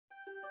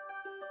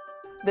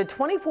The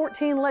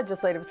 2014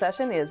 legislative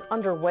session is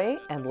underway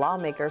and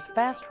lawmakers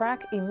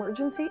fast-track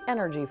emergency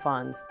energy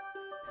funds.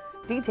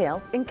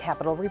 Details in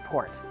Capitol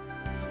Report.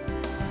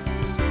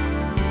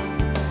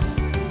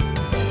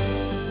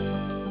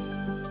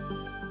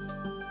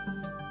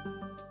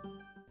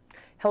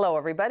 Hello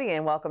everybody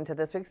and welcome to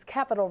this week's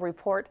Capitol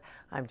Report.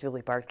 I'm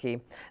Julie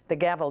Bartkey. The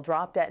gavel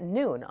dropped at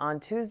noon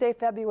on Tuesday,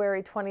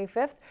 February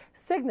 25th,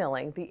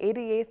 signaling the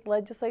 88th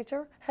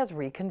legislature has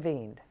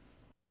reconvened.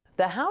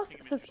 The House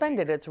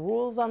suspended its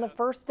rules on the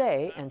first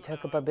day and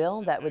took up a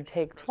bill that would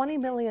take $20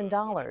 million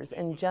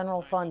in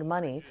general fund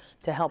money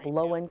to help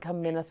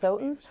low-income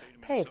Minnesotans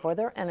pay for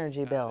their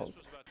energy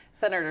bills.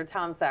 Senator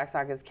Tom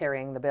Saxhaug is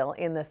carrying the bill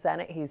in the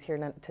Senate. He's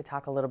here to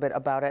talk a little bit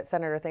about it.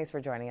 Senator, thanks for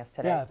joining us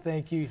today. Yeah,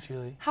 thank you,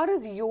 Julie. How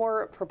does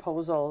your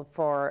proposal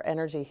for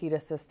energy heat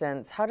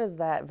assistance, how does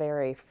that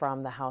vary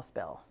from the House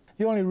bill?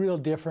 The only real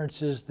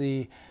difference is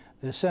the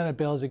Senate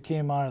bills that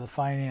came out of the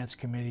Finance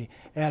Committee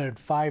added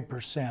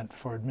 5%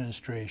 for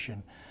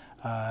administration.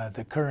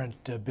 The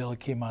current bill that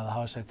came out of the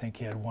House, I think,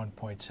 had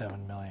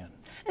 $1.7 million.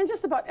 And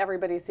just about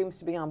everybody seems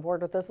to be on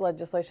board with this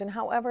legislation.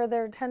 However,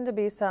 there tend to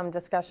be some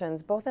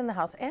discussions both in the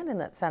House and in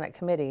that Senate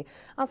committee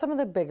on some of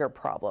the bigger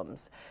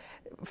problems.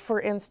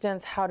 For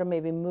instance, how to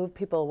maybe move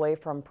people away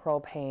from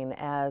propane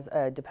as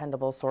a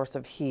dependable source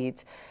of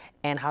heat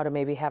and how to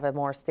maybe have a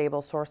more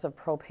stable source of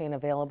propane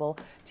available.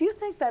 Do you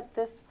think that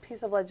this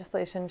piece of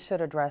legislation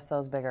should address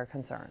those bigger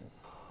concerns?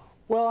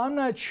 Well, I'm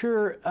not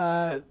sure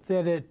that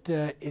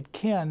it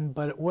can,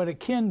 but what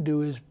it can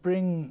do is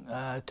bring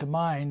to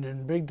mind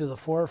and bring to the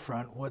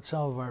forefront what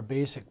some of our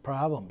basic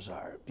problems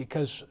are.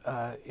 Because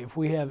if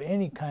we have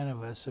any kind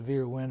of a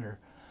severe winter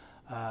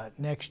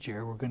next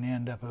year, we're going to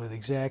end up with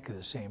exactly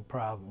the same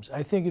problems.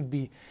 I think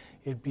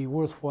it'd be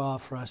worthwhile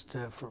for us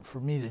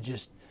for me to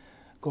just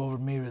go over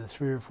maybe the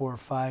 3 or 4 or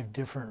 5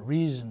 different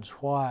reasons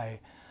why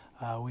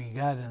we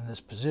got in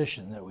this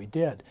position that we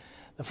did.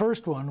 The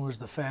first one was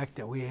the fact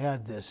that we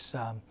had this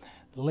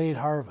late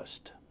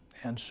harvest,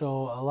 and so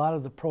a lot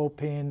of the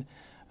propane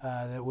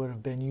that would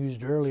have been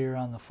used earlier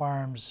on the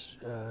farms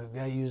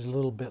got used a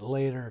little bit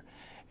later,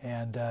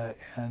 and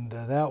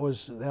that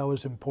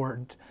was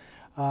important.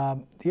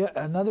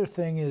 Another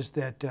thing is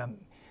that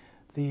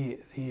the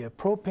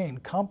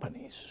propane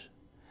companies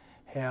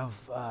have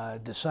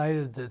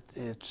decided that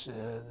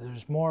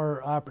there's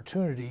more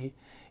opportunity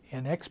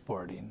in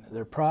exporting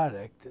their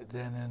product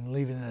than in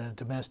leaving it on a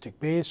domestic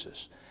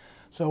basis.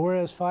 So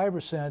whereas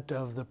 5%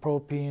 of the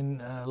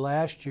propane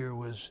last year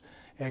was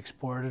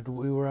exported,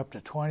 we were up to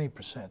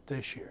 20%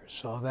 this year.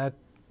 So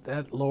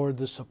that lowered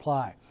the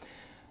supply.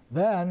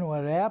 Then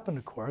what happened,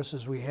 of course,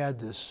 is we had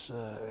this,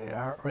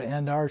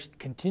 and are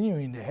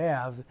continuing to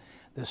have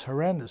this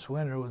horrendous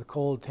winter with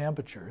cold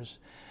temperatures.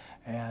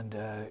 And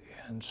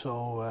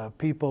so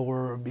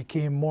people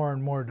became more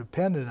and more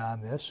dependent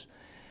on this.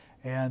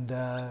 And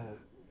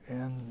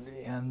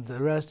the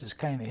rest is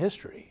kind of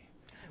history.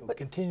 We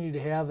continue to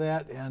have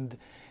that, and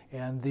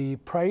the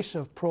price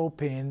of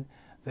propane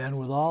then,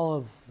 with all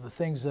of the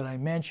things that I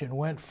mentioned,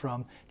 went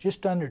from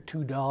just under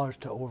 $2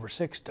 to over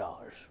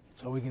 $6.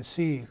 So we can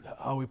see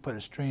how we put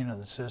a strain on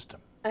the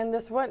system. And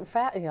this went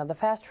the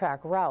fast track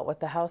route with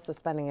the House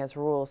suspending its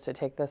rules to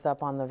take this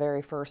up on the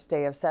very first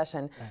day of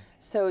session. Right.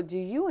 So do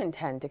you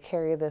intend to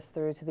carry this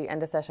through to the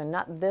end of session?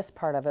 Not this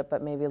part of it,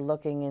 but maybe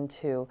looking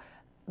into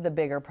the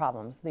bigger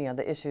problems,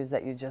 the issues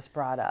that you just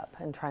brought up,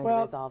 and trying to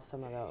resolve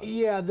some of those?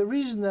 Yeah, the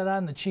reason that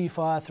I'm the chief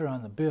author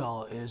on the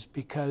bill is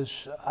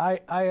because I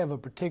have a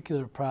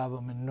particular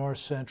problem in north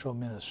central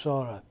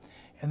Minnesota,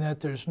 and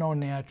that there's no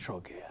natural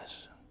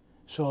gas.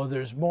 So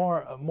there's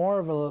more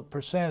of a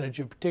percentage,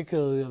 of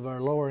particularly of our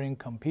lower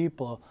income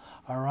people,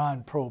 are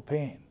on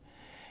propane.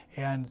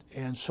 And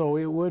so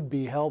it would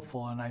be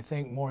helpful, and I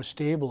think more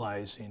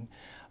stabilizing,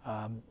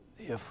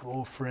 if,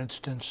 for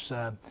instance,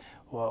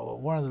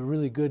 one of the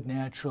really good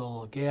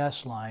natural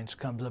gas lines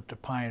comes up to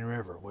Pine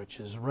River, which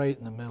is right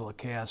in the middle of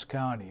Cass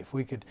County. If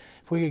we could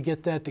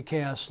get that to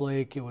Cass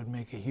Lake, it would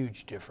make a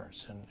huge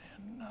difference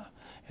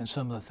in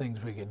some of the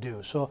things we could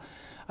do. So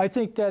I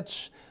think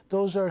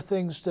those are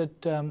things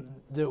that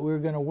we're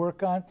going to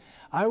work on.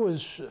 I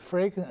was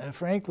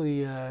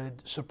frankly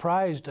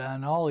surprised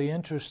on all the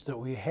interest that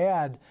we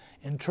had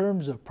in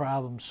terms of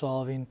problem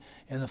solving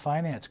in the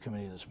Finance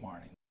Committee this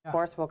morning. Of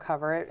course, we'll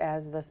cover it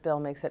as this bill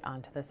makes it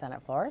onto the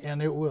Senate floor.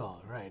 And it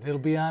will, right. It'll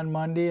be on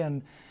Monday,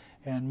 and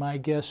my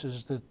guess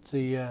is that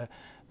the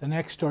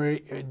next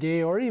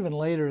day, or even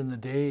later in the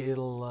day,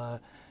 it'll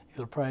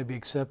probably be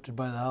accepted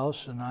by the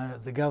House, and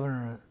the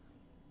governor,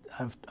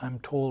 I'm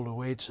told,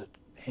 awaits it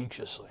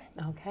anxiously.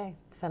 Okay.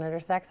 Senator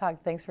Saxhaug,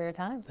 thanks for your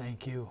time.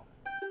 Thank you.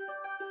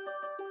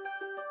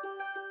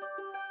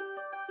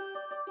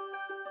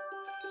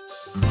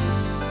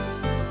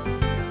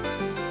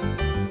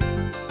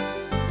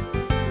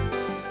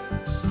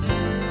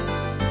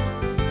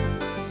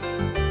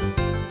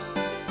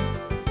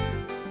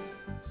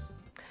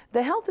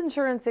 The health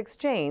insurance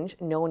exchange,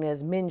 known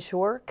as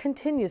MNsure,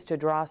 continues to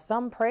draw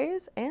some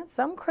praise and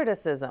some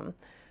criticism.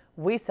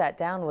 We sat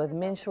down with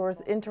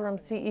MNsure's interim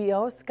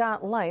CEO,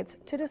 Scott Leitz,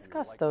 to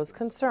discuss those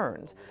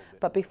concerns.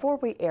 But before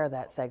we air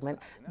that segment,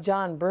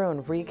 John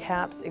Brune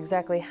recaps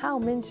exactly how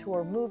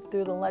MNsure moved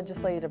through the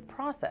legislative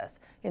process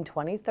in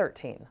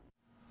 2013.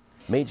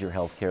 Major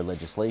health care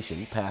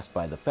legislation passed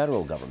by the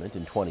federal government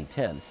in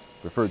 2010,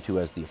 referred to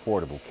as the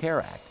Affordable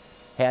Care Act,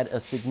 had a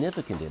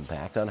significant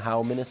impact on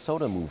how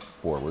Minnesota moved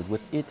forward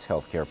with its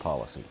health care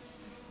policy.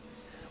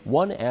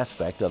 One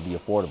aspect of the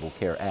Affordable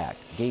Care Act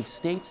gave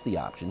states the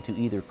option to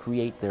either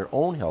create their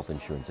own health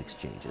insurance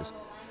exchanges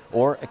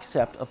or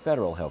accept a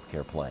federal health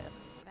care plan,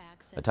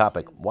 a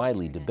topic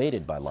widely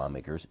debated by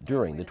lawmakers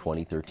during the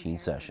 2013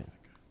 session.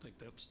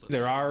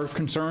 There are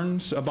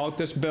concerns about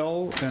this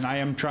bill, and I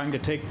am trying to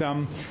take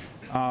them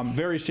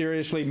very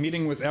seriously,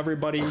 meeting with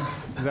everybody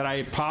that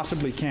I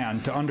possibly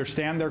can to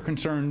understand their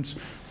concerns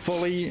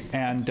fully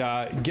and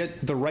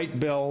get the right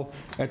bill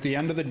at the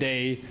end of the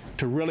day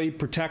to really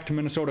protect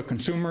Minnesota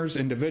consumers,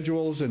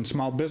 individuals, and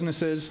small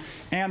businesses,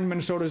 and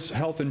Minnesota's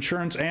health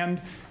insurance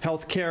and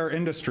health care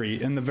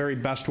industry in the very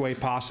best way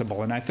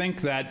possible. And I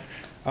think that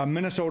a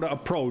Minnesota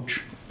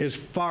approach is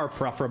far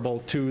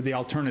preferable to the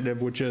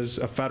alternative, which is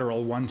a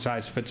federal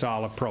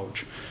one-size-fits-all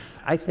approach.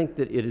 I think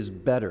that it is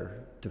better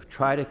to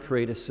try to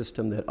create a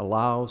system that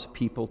allows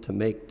people to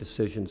make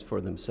decisions for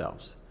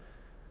themselves.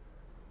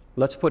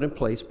 Let's put in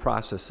place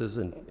processes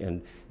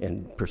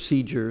and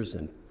procedures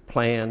and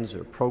plans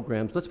or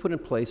programs. Let's put in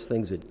place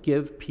things that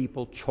give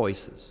people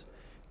choices,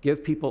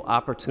 give people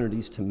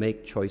opportunities to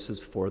make choices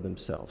for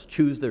themselves,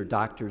 choose their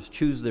doctors,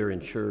 choose their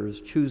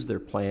insurers, choose their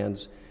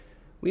plans.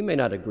 We may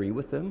not agree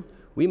with them,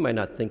 we might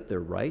not think they're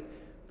right,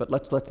 but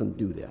let's let them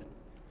do that.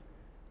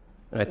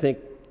 And I think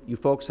you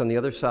folks on the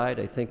other side,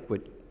 I think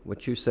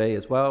what you say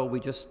is, well, we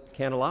just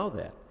can't allow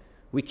that.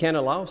 We can't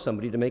allow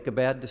somebody to make a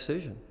bad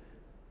decision.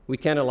 We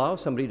can't allow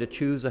somebody to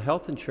choose a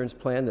health insurance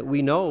plan that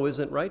we know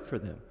isn't right for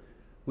them.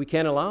 We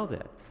can't allow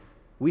that.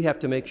 We have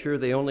to make sure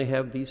they only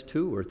have these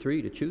 2 or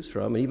 3 to choose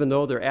from, and even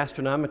though they're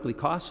astronomically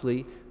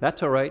costly,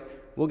 that's all right.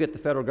 We'll get the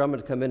federal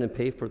government to come in and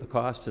pay for the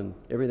cost, and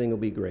everything will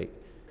be great.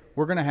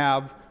 We're going to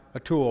have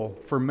a tool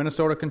for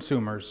Minnesota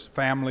consumers,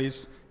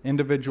 families,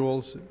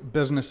 individuals,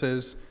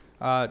 businesses,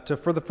 to,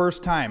 for the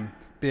first time,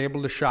 be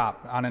able to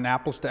shop on an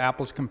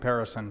apples-to-apples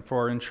comparison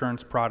for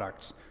insurance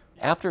products.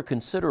 After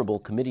considerable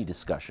committee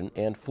discussion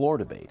and floor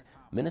debate,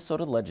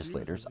 Minnesota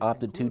legislators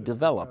opted to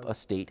develop a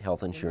state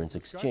health insurance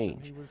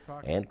exchange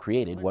and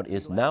created what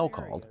is now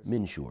called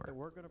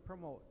MNsure.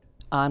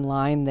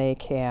 Online they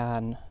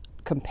can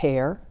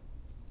compare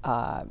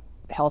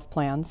health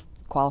plans,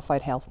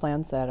 qualified health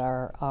plans that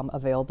are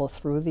available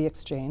through the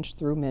exchange,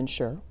 through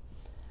MNsure,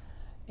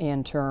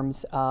 in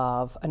terms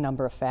of a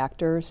number of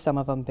factors, some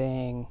of them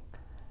being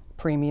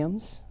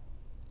premiums,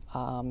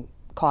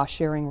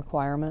 cost-sharing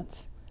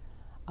requirements,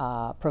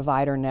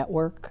 provider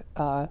network,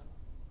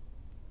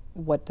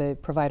 what the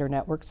provider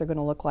networks are going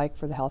to look like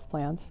for the health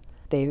plans.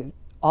 They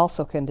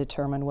also can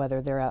determine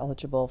whether they're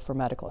eligible for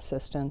medical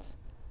assistance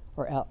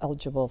or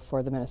eligible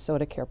for the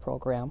Minnesota Care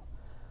Program,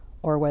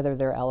 or whether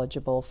they're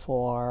eligible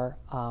for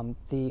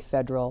the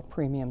federal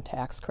premium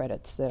tax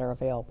credits that are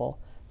available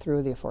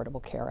through the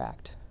Affordable Care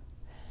Act.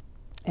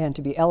 And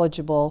to be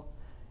eligible,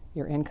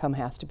 your income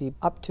has to be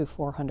up to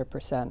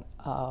 400%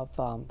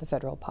 of the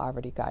federal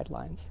poverty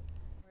guidelines.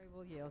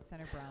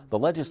 The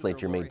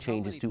legislature made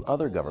changes to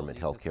other government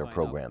health care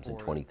programs in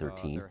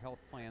 2013.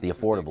 The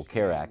Affordable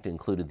Care Act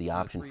included the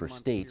option for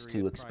states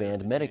to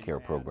expand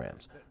Medicare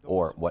programs,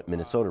 or what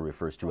Minnesota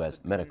refers to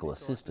as medical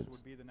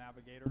assistance.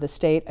 The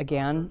state,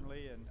 again,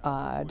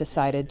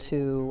 decided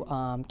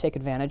to take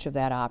advantage of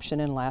that option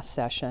in last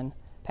session,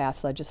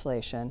 passed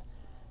legislation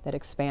that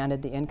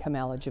expanded the income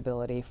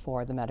eligibility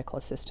for the medical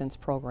assistance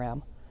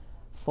program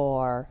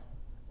for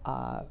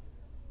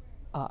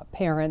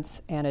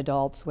parents and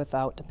adults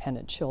without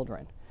dependent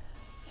children.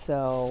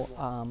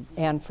 So,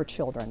 and for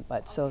children,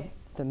 but so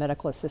the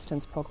medical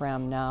assistance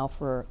program now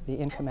for the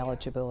income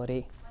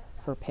eligibility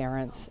for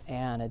parents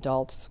and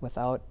adults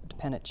without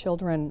dependent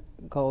children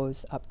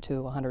goes up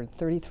to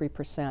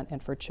 133%,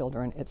 and for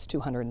children it's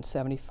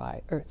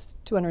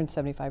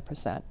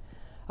 275%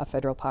 of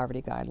federal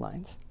poverty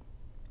guidelines.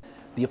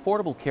 The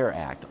Affordable Care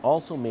Act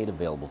also made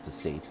available to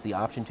states the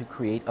option to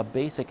create a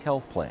basic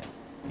health plan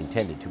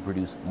intended to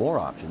produce more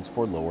options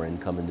for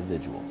lower-income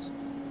individuals.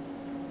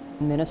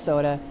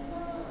 Minnesota,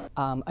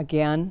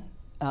 again,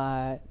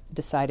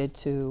 decided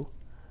to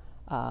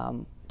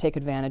take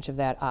advantage of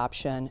that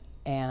option,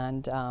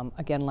 and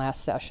again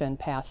last session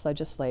passed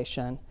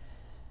legislation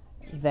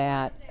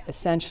that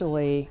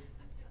essentially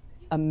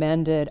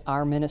amended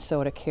our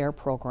Minnesota Care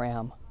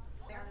Program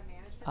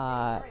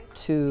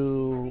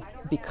to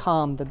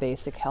become the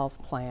basic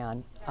health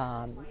plan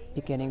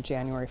beginning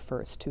January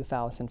 1st,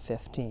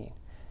 2015.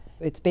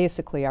 It's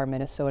basically our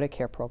Minnesota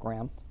Care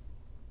Program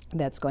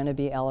that's going to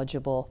be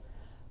eligible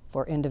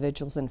for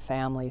individuals and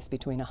families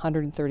between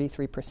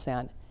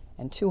 133%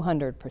 and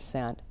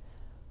 200%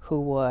 who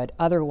would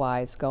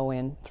otherwise go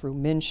in through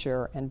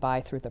MNsure and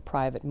buy through the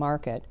private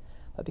market,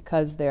 but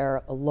because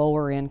they're a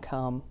lower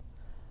income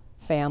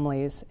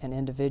families and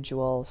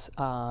individuals,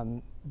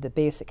 the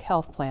basic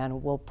health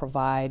plan will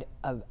provide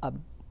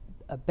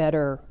a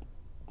better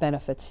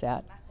benefit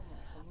set,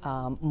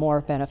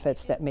 more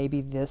benefits that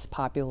maybe this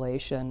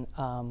population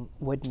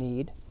would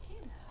need.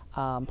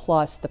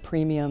 Plus the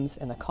premiums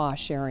and the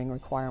cost sharing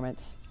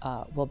requirements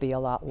will be a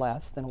lot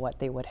less than what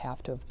they would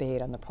have to have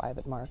paid on the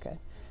private market.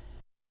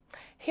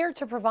 Here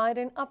to provide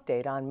an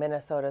update on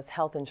Minnesota's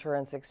health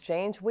insurance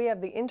exchange, we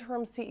have the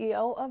Interim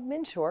CEO of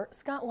MNsure,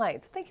 Scott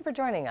Leitz. Thank you for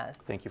joining us.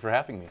 Thank you for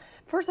having me.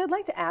 First, I'd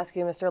like to ask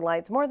you, Mr.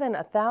 Leitz, more than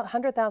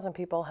 100,000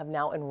 people have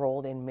now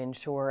enrolled in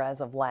MNsure as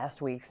of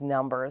last week's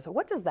numbers.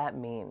 What does that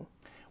mean?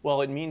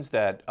 Well, it means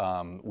that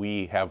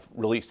we have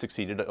really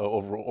succeeded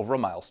over a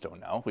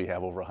milestone now. We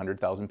have over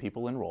 100,000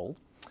 people enrolled.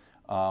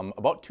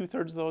 About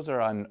 2/3 of those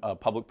are on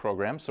public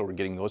programs, so we're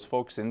getting those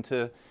folks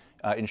into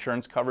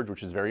insurance coverage,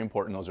 which is very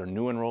important. Those are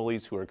new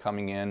enrollees who are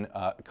coming in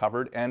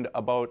covered, and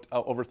about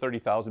over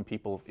 30,000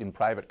 people in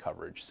private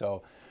coverage.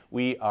 So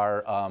we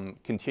are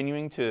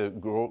continuing to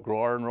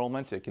grow our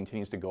enrollment. It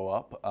continues to go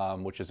up,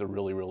 which is a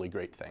really, really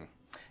great thing.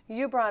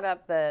 You brought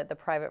up the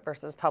private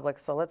versus public,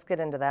 so let's get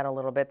into that a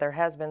little bit. There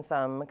has been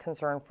some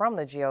concern from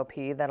the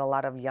GOP that a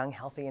lot of young,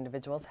 healthy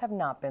individuals have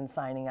not been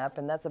signing up,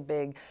 and that's a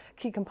big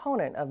key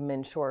component of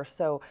MNsure.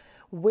 So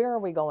where are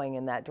we going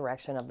in that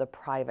direction of the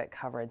private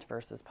coverage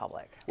versus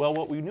public? Well,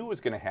 what we knew was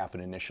going to happen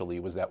initially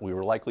was that we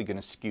were likely going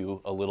to skew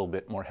a little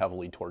bit more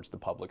heavily towards the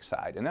public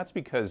side. And that's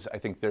because I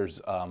think there's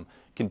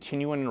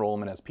continuing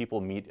enrollment as people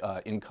meet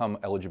income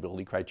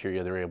eligibility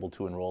criteria. They're able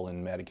to enroll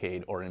in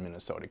Medicaid or in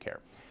Minnesota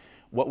Care.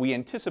 What we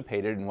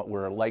anticipated and what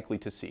we're likely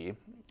to see,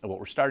 what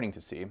we're starting to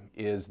see,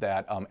 is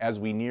that as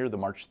we near the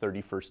March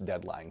 31st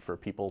deadline for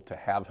people to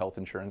have health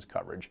insurance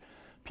coverage,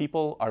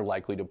 people are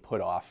likely to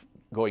put off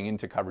going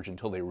into coverage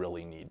until they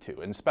really need to.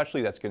 And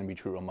especially that's going to be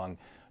true among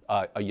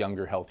a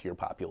younger, healthier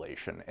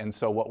population. And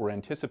so what we're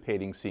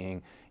anticipating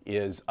seeing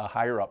is a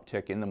higher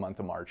uptick in the month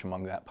of March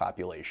among that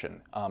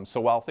population.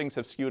 So while things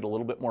have skewed a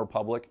little bit more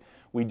public,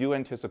 we do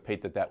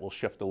anticipate that that will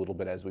shift a little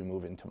bit as we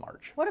move into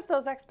March. What if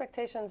those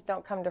expectations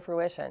don't come to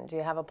fruition? Do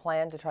you have a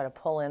plan to try to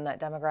pull in that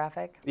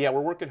demographic? Yeah,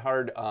 we're working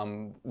hard.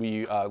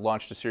 We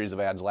launched a series of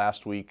ads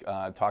last week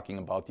talking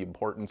about the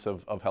importance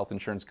of health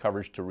insurance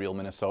coverage to real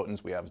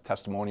Minnesotans. We have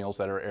testimonials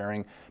that are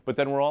airing, but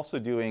then we're also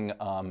doing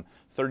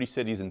 30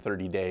 cities in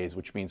 30 days,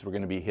 which means we're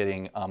going to be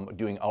hitting,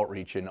 doing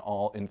outreach in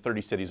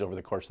 30 cities over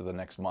the course of the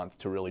next month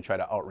to really try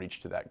to outreach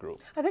to that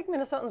group. I think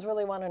Minnesotans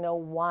really want to know,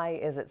 why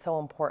is it so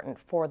important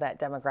for that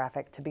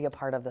demographic to be a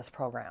part of this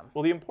program?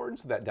 Well, the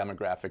importance of that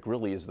demographic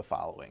really is the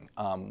following.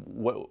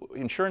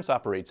 Insurance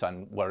operates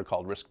on what are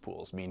called risk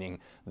pools, meaning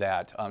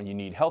that you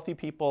need healthy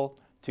people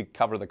to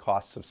cover the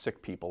costs of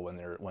sick people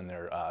when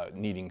they're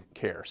needing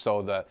care.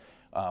 So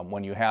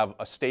when you have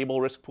a stable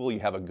risk pool, you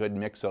have a good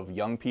mix of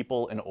young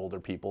people and older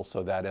people,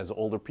 so that as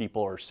older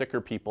people or sicker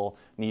people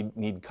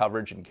need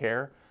coverage and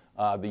care,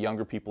 the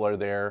younger people are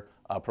there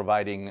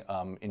providing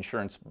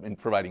insurance and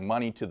providing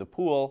money to the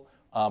pool,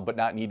 but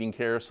not needing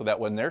care, so that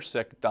when they're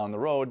sick down the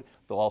road,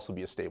 they'll also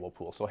be a stable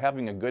pool. So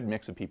having a good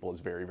mix of people is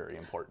very, very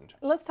important.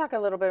 Let's talk a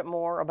little bit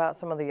more about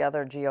some of the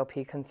other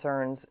GOP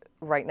concerns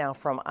right now,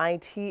 from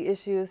IT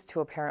issues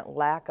to apparent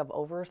lack of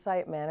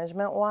oversight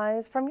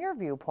management-wise. From your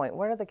viewpoint,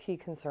 what are the key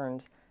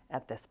concerns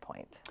at this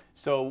point?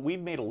 So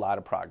we've made a lot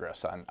of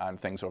progress on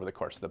things over the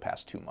course of the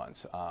past 2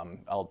 months.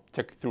 I'll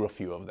tick through a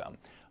few of them.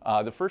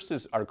 The first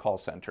is our call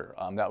center.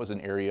 That was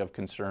an area of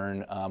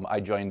concern. I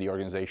joined the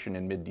organization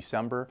in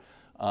mid-December.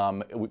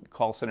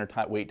 Call center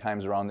wait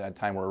times around that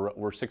time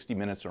were 60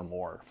 minutes or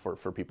more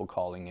for people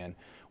calling in.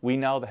 We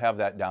now have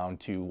that down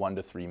to 1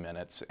 to 3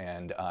 minutes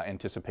and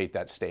anticipate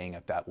that staying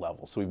at that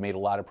level. So we've made a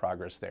lot of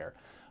progress there.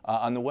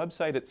 On the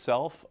website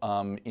itself,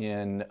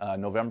 in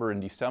November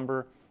and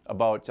December,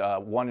 about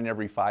 1 in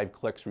every 5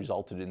 clicks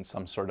resulted in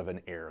some sort of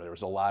an error. There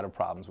was a lot of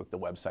problems with the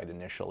website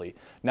initially.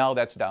 Now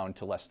that's down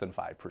to less than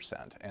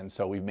 5%. And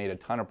so we've made a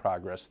ton of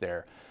progress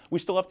there. We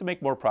still have to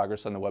make more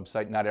progress on the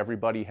website. Not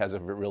everybody has a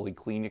really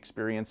clean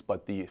experience,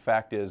 but the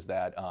fact is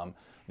that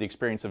the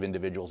experience of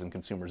individuals and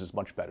consumers is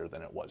much better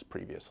than it was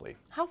previously.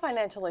 How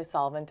financially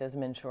solvent is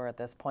MNsure at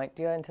this point?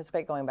 Do you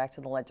anticipate going back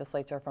to the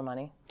legislature for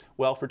money?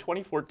 Well, for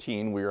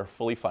 2014, we are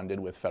fully funded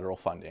with federal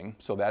funding,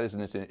 so that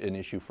isn't an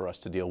issue for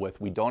us to deal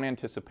with. We don't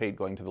anticipate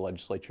going to the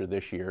legislature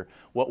this year.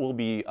 What we'll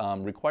be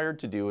required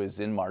to do is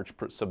in March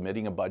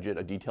submitting a budget,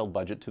 a detailed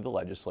budget to the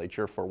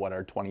legislature for what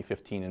our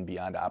 2015 and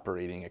beyond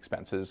operating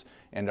expenses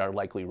and our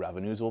likely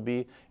revenues will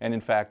be. And in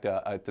fact,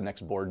 at the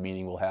next board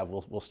meeting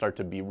we'll start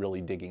to be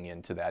really digging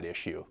into that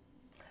issue.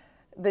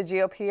 The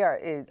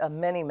GOP,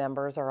 many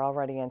members are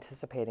already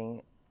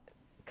anticipating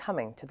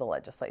coming to the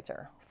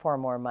legislature for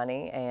more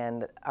money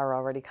and are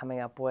already coming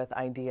up with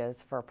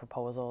ideas for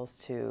proposals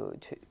to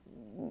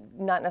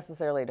not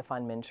necessarily to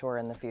fund MNsure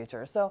in the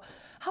future. So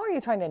how are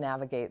you trying to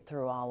navigate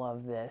through all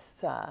of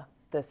this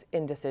this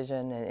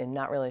indecision and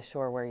not really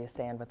sure where you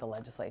stand with the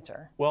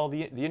legislature? Well,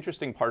 the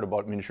interesting part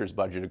about MNsure's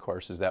budget, of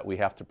course, is that we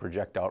have to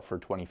project out for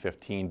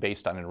 2015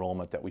 based on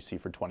enrollment that we see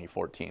for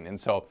 2014. And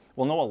so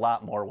we'll know a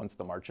lot more once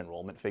the March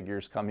enrollment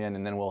figures come in,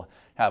 and then we'll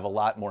have a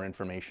lot more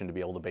information to be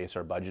able to base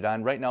our budget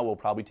on. Right now, we'll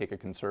probably take a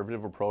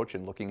conservative approach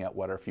in looking at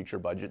what our future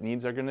budget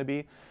needs are going to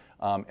be.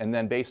 And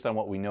then based on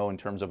what we know in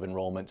terms of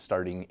enrollment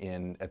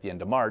starting at the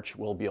end of March,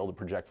 we'll be able to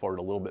project forward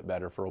a little bit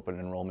better for open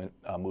enrollment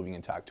moving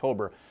into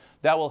October.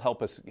 That will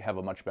help us have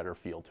a much better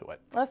feel to it.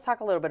 Let's talk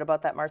a little bit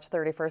about that March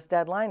 31st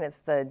deadline. It's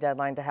the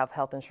deadline to have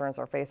health insurance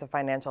or face a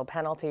financial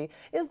penalty.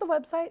 Is the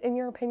website, in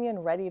your opinion,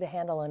 ready to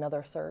handle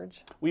another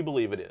surge? We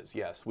believe it is,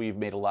 yes. We've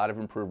made a lot of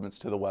improvements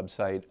to the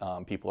website.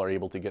 People are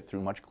able to get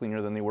through much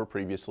cleaner than they were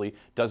previously.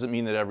 Doesn't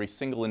mean that every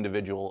single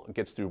individual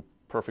gets through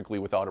perfectly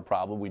without a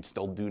problem. We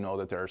still do know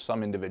that there are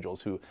some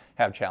individuals who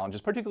have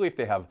challenges, particularly if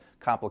they have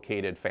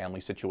complicated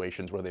family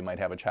situations where they might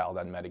have a child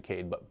on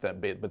Medicaid,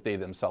 but they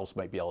themselves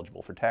might be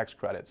eligible for tax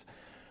credits.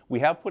 We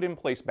have put in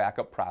place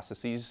backup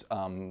processes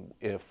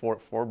for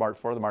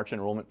the March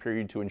enrollment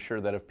period to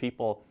ensure that if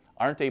people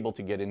aren't able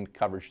to get in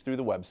coverage through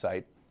the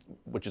website,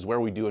 which is where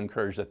we do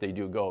encourage that they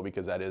do go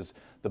because that is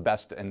the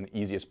best and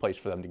easiest place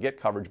for them to get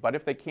coverage. But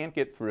if they can't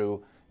get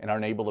through and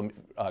aren't able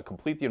to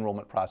complete the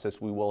enrollment process,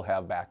 we will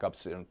have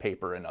backups in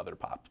paper and other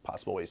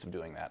possible ways of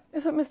doing that.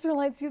 So, Mr.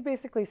 Leitz, you've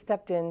basically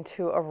stepped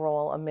into a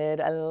role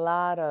amid a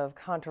lot of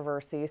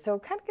controversy. So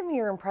kind of give me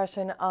your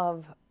impression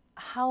of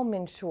how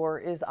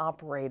MNsure is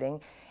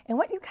operating and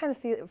what you kind of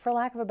see, for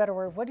lack of a better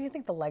word, what do you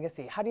think the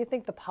legacy, how do you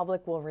think the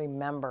public will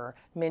remember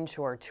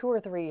MNsure 2 or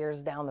 3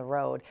 years down the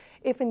road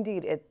if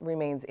indeed it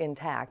remains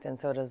intact, and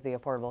so does the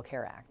Affordable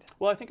Care Act?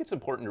 Well, I think it's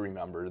important to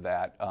remember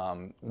that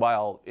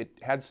while it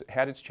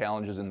had its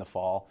challenges in the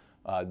fall,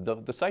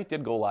 the site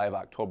did go live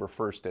October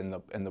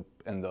 1st,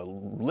 and the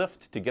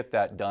lift to get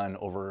that done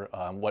over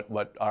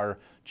what our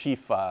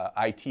chief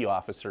IT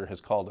officer has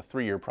called a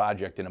 3-year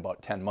project in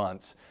about 10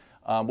 months.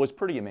 Was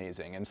pretty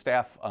amazing, and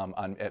staff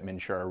at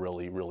MNsure are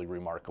really, really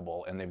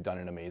remarkable, and they've done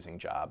an amazing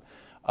job.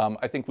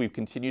 I think we've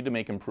continued to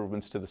make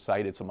improvements to the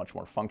site. It's a much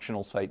more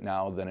functional site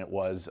now than it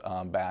was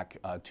back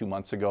 2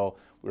 months ago.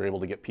 We're able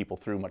to get people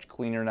through much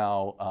cleaner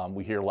now.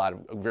 We hear a lot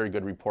of very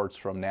good reports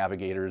from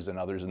navigators and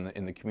others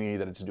in the community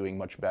that it's doing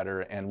much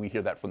better, and we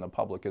hear that from the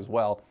public as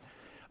well.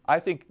 I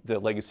think the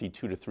legacy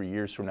 2 to 3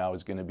 years from now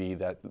is going to be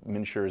that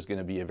MNsure is going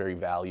to be a very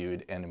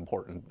valued and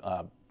important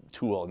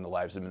tool in the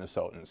lives of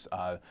Minnesotans.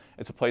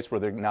 It's a place where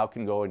they now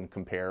can go and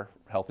compare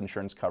health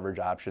insurance coverage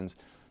options,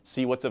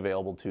 see what's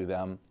available to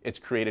them. It's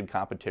created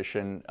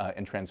competition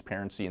and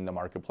transparency in the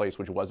marketplace,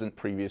 which wasn't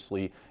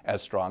previously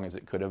as strong as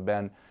it could have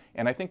been.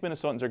 And I think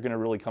Minnesotans are going to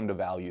really come to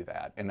value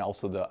that, and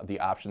also the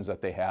options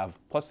that they have,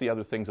 plus the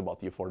other things about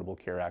the Affordable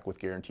Care Act with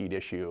guaranteed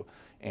issue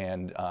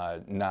and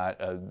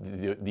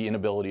the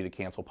inability to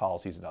cancel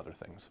policies and other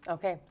things.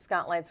 Okay,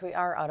 Scott Leitz, we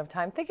are out of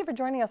time. Thank you for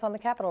joining us on the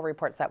Capitol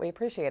Report set. We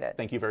appreciate it.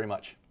 Thank you very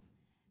much.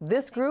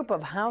 This group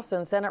of House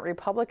and Senate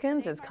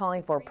Republicans is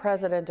calling for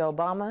President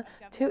Obama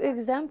to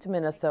exempt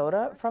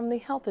Minnesota from the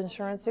health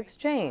insurance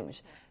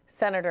exchange.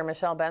 Senator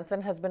Michelle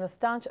Benson has been a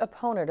staunch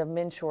opponent of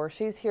MNsure.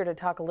 She's here to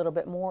talk a little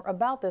bit more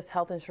about this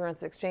health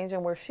insurance exchange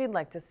and where she'd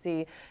like to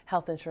see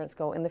health insurance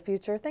go in the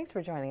future. Thanks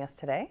for joining us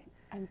today.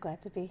 I'm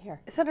glad to be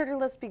here. Senator,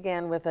 let's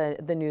begin with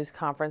the news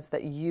conference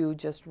that you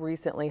just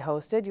recently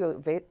hosted.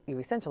 You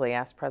essentially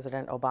asked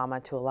President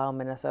Obama to allow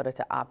Minnesota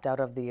to opt out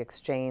of the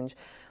exchange.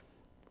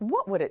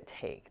 What would it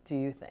take, do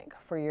you think,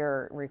 for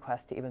your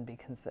request to even be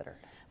considered?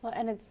 Well,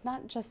 and it's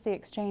not just the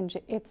exchange,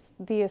 it's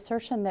the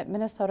assertion that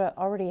Minnesota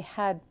already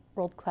had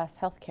world-class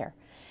health care,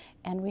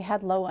 and we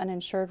had low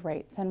uninsured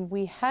rates, and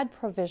we had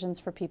provisions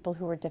for people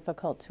who were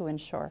difficult to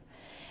insure.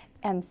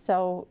 And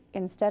so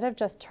instead of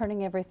just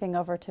turning everything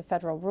over to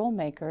federal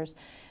rulemakers,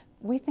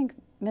 we think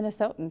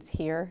Minnesotans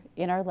here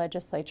in our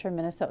legislature,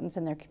 Minnesotans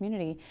in their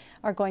community,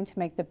 are going to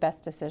make the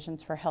best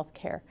decisions for health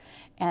care.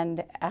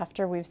 And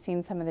after we've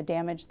seen some of the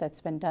damage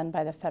that's been done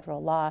by the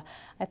federal law,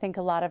 I think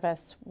a lot of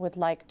us would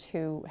like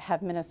to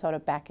have Minnesota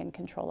back in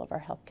control of our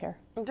health care.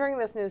 During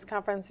this news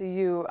conference,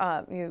 you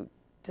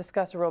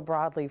discussed real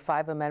broadly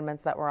 5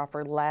 amendments that were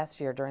offered last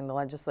year during the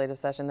legislative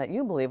session that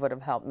you believe would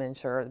have helped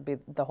MNsure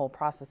the whole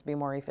process be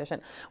more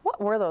efficient.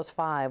 What were those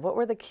 5? What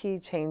were the key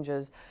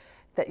changes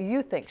that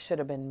you think should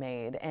have been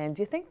made, and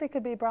do you think they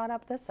could be brought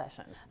up this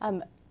session?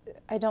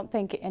 I don't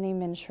think any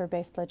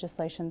MNsure-based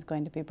legislation is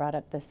going to be brought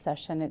up this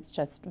session. It's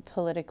just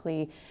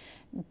politically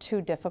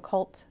too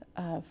difficult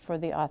for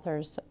the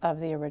authors of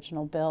the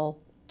original bill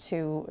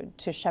to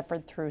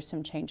shepherd through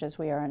some changes.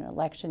 We are in an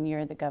election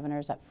year, the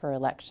governor's up for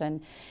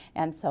election,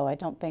 and so I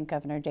don't think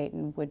Governor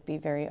Dayton would be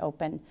very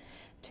open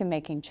to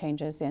making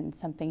changes in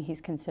something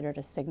he's considered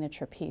a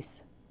signature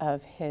piece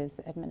of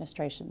his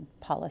administration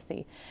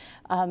policy.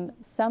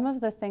 Some of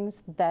the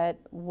things that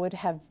would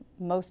have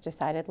most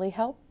decidedly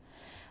helped,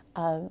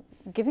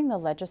 giving the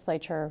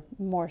legislature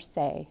more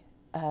say,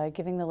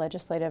 giving the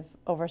Legislative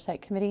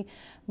Oversight Committee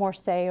more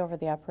say over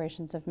the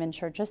operations of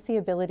MNsure, just the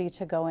ability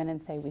to go in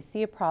and say, we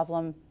see a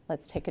problem,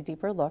 let's take a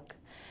deeper look.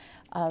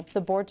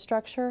 The board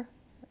structure,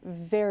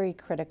 very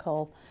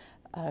critical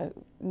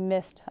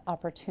missed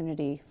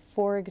opportunity.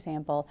 For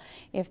example,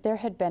 if there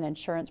had been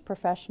insurance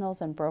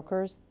professionals and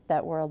brokers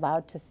that were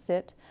allowed to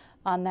sit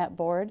on that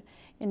board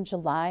in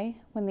July,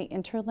 when the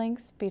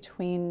interlinks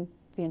between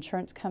the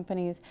insurance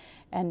companies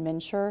and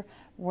MNsure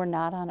were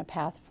not on a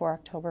path for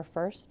October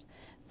 1st,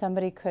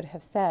 somebody could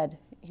have said,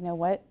 you know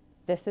what,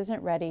 this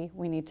isn't ready,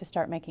 we need to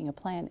start making a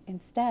plan.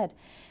 Instead,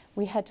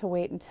 we had to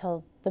wait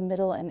until the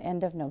middle and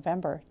end of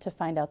November to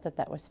find out that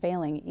that was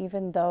failing,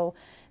 even though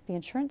the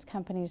insurance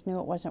companies knew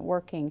it wasn't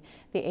working.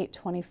 The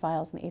 820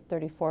 files and the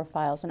 834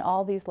 files and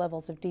all these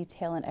levels of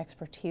detail and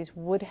expertise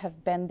would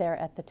have been there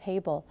at the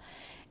table.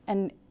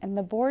 And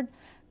the board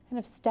kind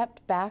of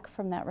stepped back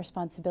from that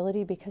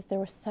responsibility because there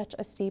was such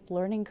a steep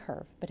learning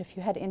curve. But if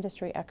you had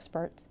industry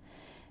experts,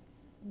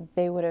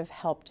 they would have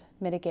helped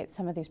mitigate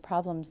some of these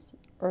problems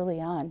early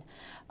on.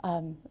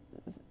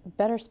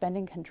 Better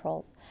spending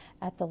controls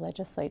at the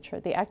legislature,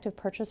 the active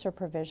purchaser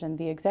provision,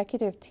 the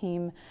executive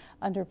team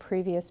under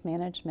previous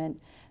management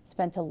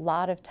spent a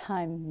lot of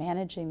time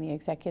managing the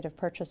executive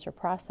purchaser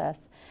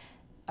process,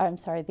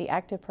 the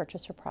active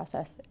purchaser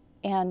process.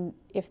 And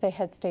if they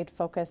had stayed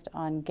focused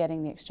on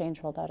getting the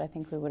exchange rolled out, I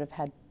think we would have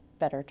had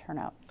better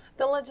turnout.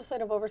 The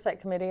Legislative Oversight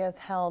Committee has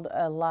held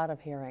a lot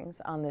of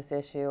hearings on this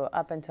issue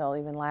up until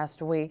even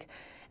last week.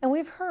 And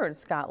we've heard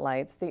Scott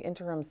Leitz, the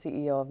interim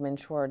CEO of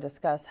MNsure,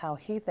 discuss how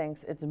he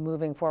thinks it's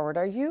moving forward.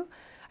 Are you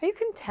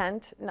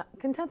content?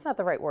 Content's not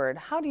the right word.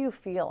 How do you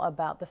feel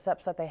about the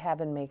steps that they have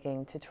been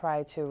making to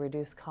try to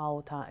reduce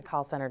call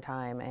center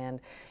time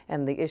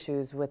and the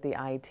issues with the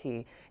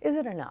IT? Is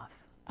it enough?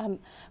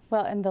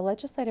 Well, in the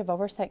Legislative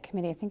Oversight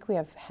Committee, I think we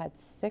have had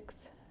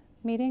 6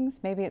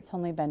 meetings. Maybe it's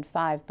only been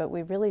 5, but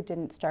we really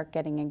didn't start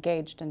getting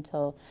engaged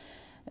until,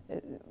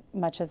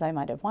 much as I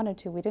might have wanted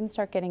to, we didn't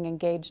start getting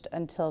engaged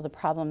until the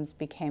problems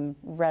became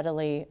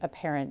readily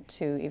apparent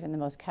to even the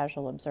most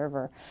casual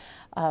observer.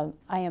 I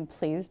am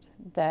pleased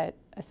that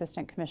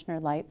Assistant Commissioner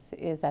Leitz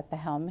is at the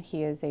helm.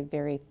 He is a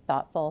very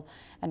thoughtful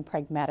and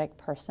pragmatic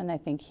person. I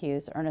think he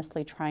is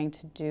earnestly trying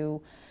to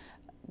do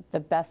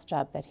the best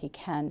job that he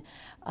can.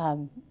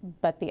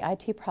 But the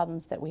IT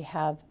problems that we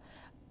have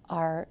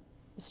are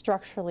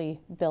structurally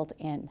built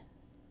in,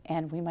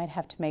 and we might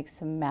have to make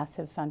some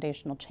massive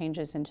foundational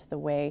changes into the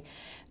way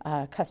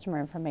customer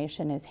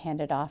information is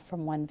handed off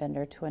from one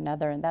vendor to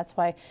another. And that's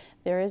why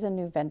there is a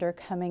new vendor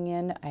coming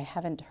in. I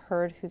haven't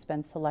heard who's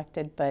been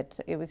selected, but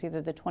it was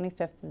either the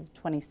 25th or the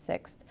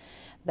 26th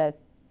that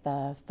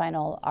the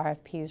final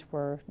RFPs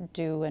were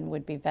due and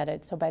would be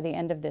vetted. So by the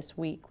end of this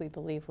week, we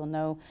believe we'll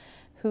know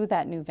who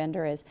that new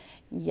vendor is.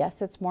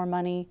 Yes, it's more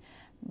money,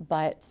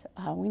 but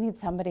we need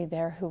somebody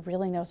there who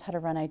really knows how to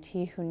run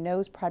IT, who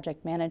knows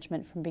project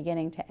management from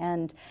beginning to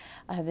end.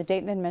 The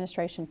Dayton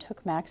administration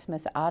took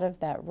Maximus out of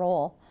that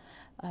role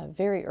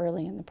very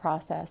early in the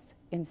process.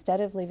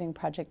 Instead of leaving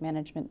project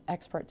management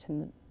experts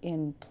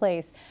in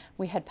place,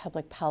 we had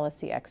public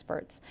policy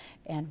experts.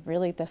 And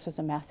really, this was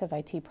a massive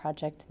IT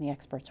project, and the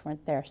experts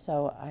weren't there.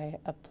 So I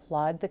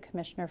applaud the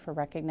commissioner for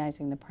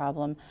recognizing the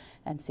problem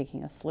and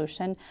seeking a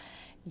solution.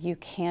 You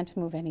can't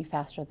move any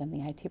faster than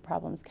the IT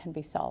problems can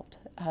be solved.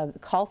 The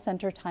call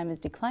center time is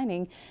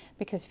declining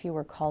because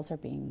fewer calls are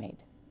being made.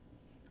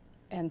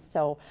 And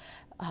so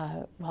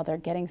while they're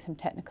getting some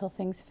technical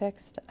things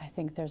fixed, I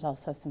think there's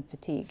also some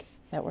fatigue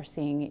that we're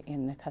seeing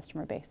in the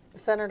customer base.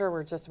 Senator,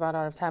 we're just about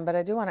out of time, but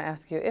I do want to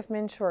ask you, if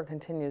MNsure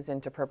continues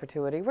into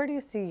perpetuity, where do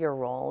you see your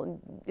role?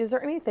 Is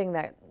there anything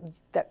that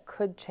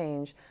could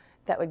change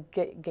that would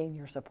gain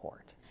your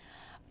support?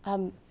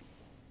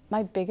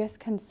 My biggest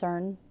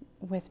concern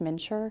with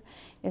MNsure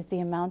is the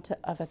amount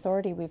of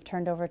authority we've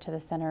turned over to the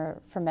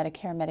Center for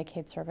Medicare and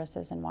Medicaid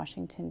Services in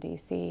Washington,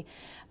 D.C.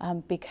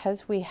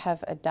 Because we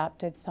have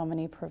adopted so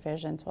many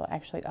provisions, well,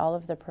 actually all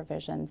of the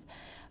provisions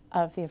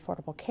of the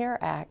Affordable Care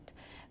Act,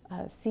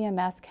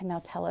 CMS can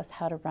now tell us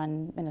how to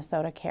run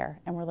Minnesota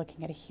Care, and we're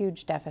looking at a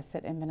huge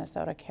deficit in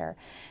Minnesota Care.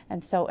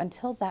 And so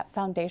until that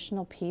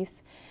foundational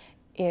piece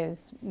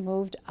is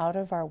moved out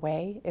of our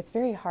way, it's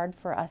very hard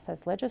for us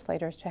as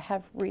legislators to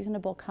have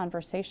reasonable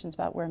conversations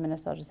about where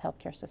Minnesota's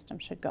healthcare system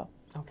should go.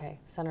 Okay,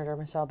 Senator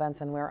Michelle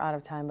Benson, we're out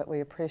of time, but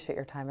we appreciate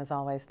your time as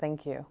always.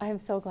 Thank you. I am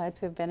so glad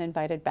to have been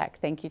invited back.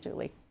 Thank you,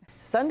 Julie.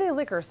 Sunday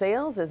liquor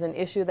sales is an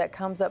issue that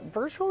comes up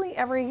virtually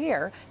every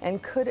year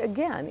and could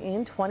again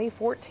in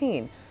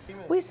 2014.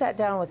 We sat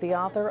down with the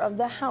author of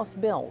the House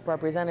bill,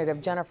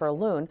 Representative Jenifer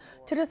Loon,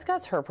 to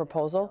discuss her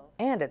proposal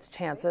and its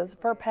chances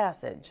for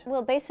passage.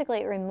 Well, basically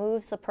it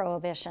removes the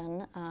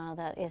prohibition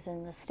that is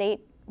in the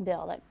state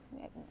bill that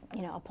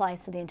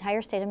applies to the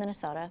entire state of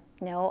Minnesota,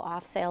 no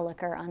off-sale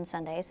liquor on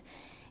Sundays.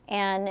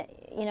 And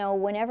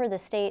whenever the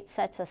state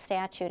sets a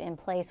statute in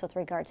place with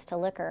regards to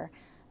liquor,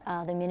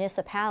 the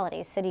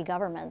municipalities, city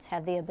governments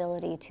have the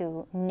ability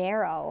to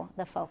narrow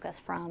the focus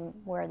from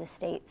where the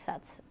state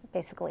sets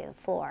basically the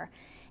floor.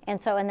 And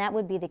that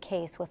would be the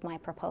case with my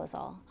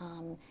proposal.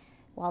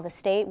 While the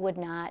state would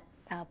not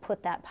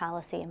put that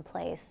policy in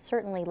place,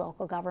 certainly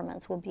local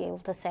governments would be able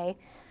to say,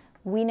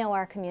 we know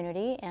our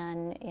community,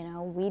 and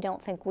we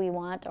don't think we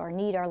want or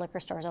need our liquor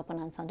stores open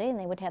on Sunday, and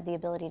they would have the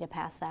ability to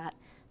pass that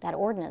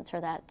ordinance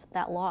or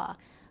that law.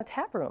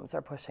 Tap rooms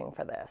are pushing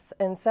for this,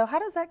 and so how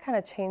does that kind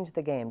of change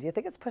the game? Do you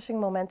think it's pushing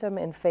momentum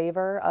in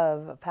favor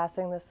of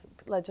passing this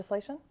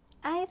legislation?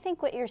 I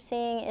think what you're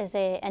seeing is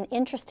an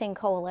interesting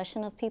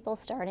coalition of people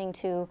starting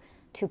to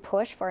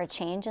push for a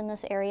change in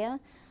this area.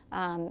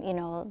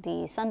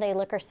 The Sunday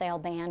liquor sale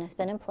ban has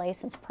been in place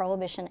since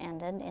Prohibition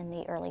ended in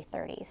the early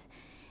 30s.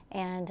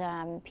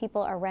 And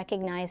people are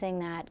recognizing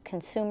that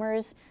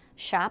consumers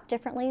shop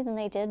differently than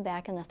they did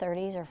back in the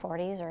 30s or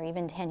 40s or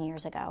even 10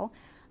 years ago.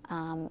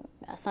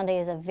 Sunday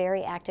is a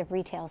very active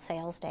retail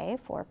sales day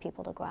for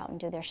people to go out and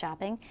do their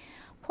shopping.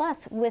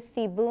 Plus, with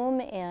the boom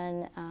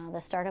in the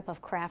startup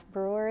of craft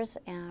breweries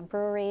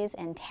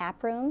and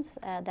tap rooms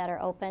that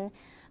are open,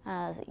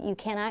 you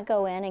cannot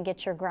go in and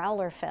get your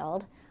growler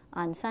filled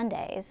on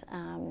Sundays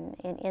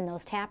in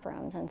those tap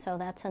rooms. And so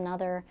that's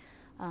another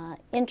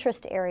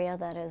interest area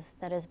that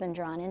has been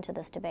drawn into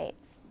this debate.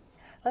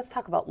 Let's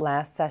talk about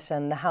last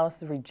session. The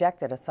House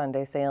rejected a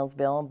Sunday sales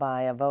bill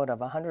by a vote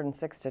of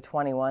 106 to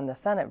 21. The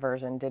Senate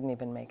version didn't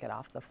even make it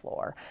off the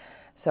floor,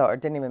 or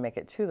didn't even make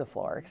it to the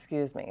floor,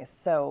 excuse me.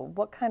 So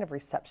what kind of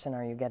reception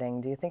are you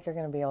getting? Do you think you're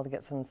going to be able to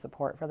get some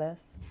support for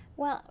this?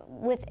 Well,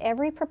 with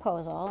every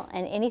proposal,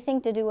 and anything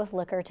to do with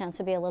liquor tends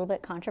to be a little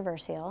bit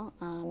controversial,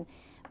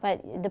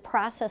 but the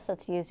process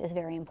that's used is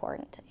very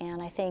important.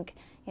 And I think,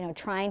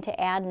 trying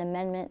to add an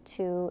amendment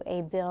to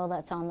a bill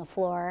that's on the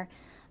floor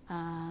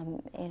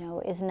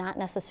is not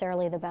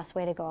necessarily the best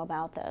way to go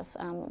about this.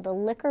 The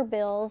liquor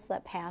bills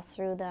that pass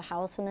through the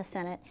House and the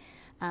Senate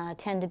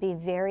tend to be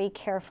very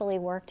carefully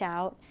worked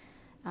out.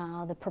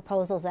 The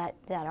proposals that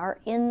are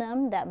in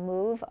them that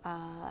move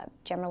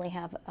generally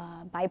have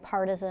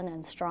bipartisan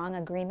and strong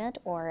agreement,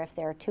 or if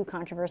they're too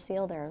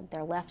controversial,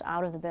 they're left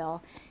out of the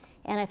bill.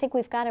 And I think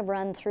we've got to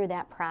run through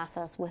that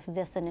process with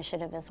this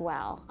initiative as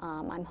well.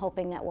 I'm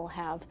hoping that we'll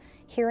have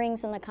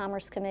hearings in the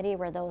Commerce Committee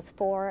where those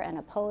for and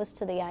opposed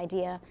to the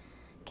idea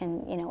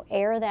can,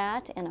 air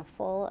that in a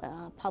full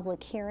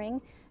public hearing,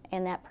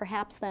 and that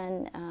perhaps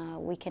then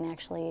we can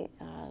actually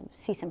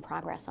see some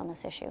progress on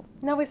this issue.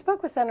 Now, we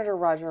spoke with Senator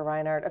Roger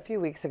Reinhardt a few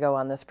weeks ago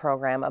on this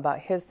program about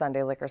his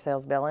Sunday liquor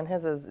sales bill, and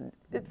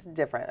it's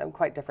different,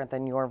 quite different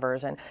than your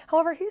version.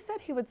 However, he said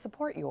he would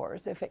support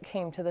yours if it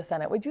came to the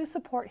Senate. Would you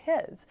support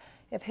his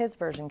if his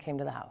version came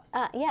to the House?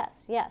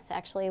 Yes.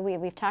 Actually,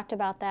 we've talked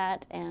about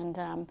that, and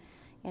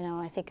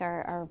I think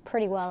are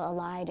pretty well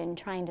allied in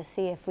trying to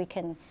see if we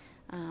can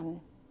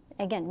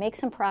again, make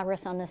some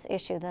progress on this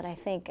issue that I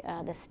think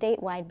the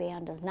statewide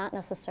ban does not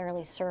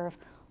necessarily serve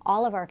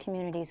all of our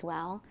communities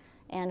well,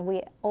 and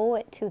we owe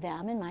it to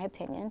them, in my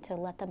opinion, to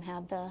let them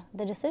have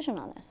the decision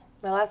on this.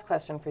 My last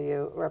question for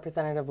you,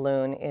 Representative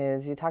Loon,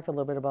 is you talked a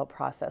little bit about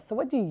process. So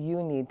what do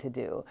you need to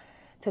do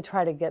to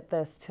try to get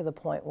this to the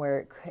point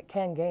where it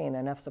can gain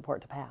enough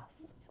support to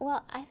pass?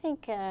 Well, I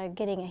think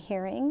getting a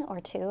hearing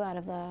or two out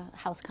of the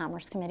House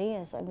Commerce Committee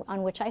is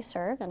on which I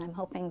serve, and I'm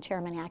hoping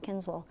Chairman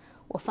Atkins will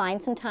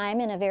find some time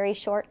in a very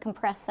short,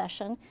 compressed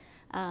session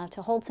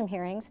to hold some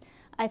hearings.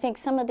 I think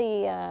some of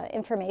the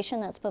information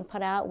that's been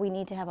put out, we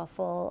need to have a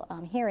full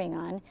hearing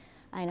on.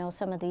 I know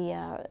some of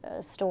the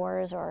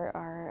stores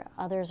or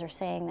others are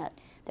saying that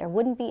there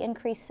wouldn't be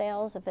increased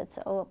sales if it's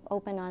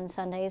open on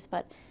Sundays,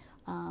 but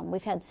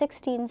we've had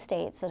 16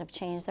 states that have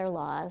changed their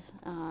laws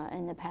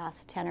in the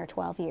past 10 or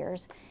 12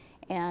 years,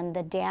 and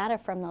the data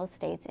from those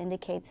states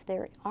indicates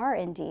there are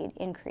indeed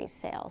increased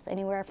sales,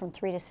 anywhere from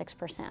 3 to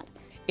 6%.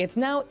 It's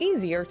now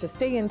easier to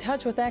stay in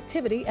touch with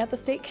activity at the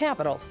state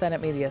capitol.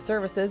 Senate Media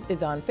Services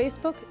is on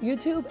Facebook,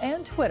 YouTube,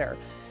 and Twitter.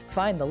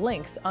 Find the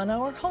links on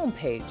our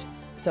homepage.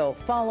 So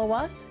follow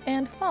us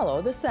and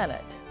follow the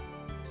Senate.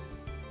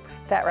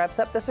 That wraps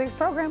up this week's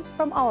program.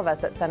 From all of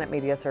us at Senate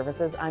Media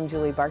Services, I'm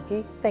Julie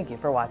Barkey. Thank you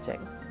for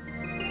watching.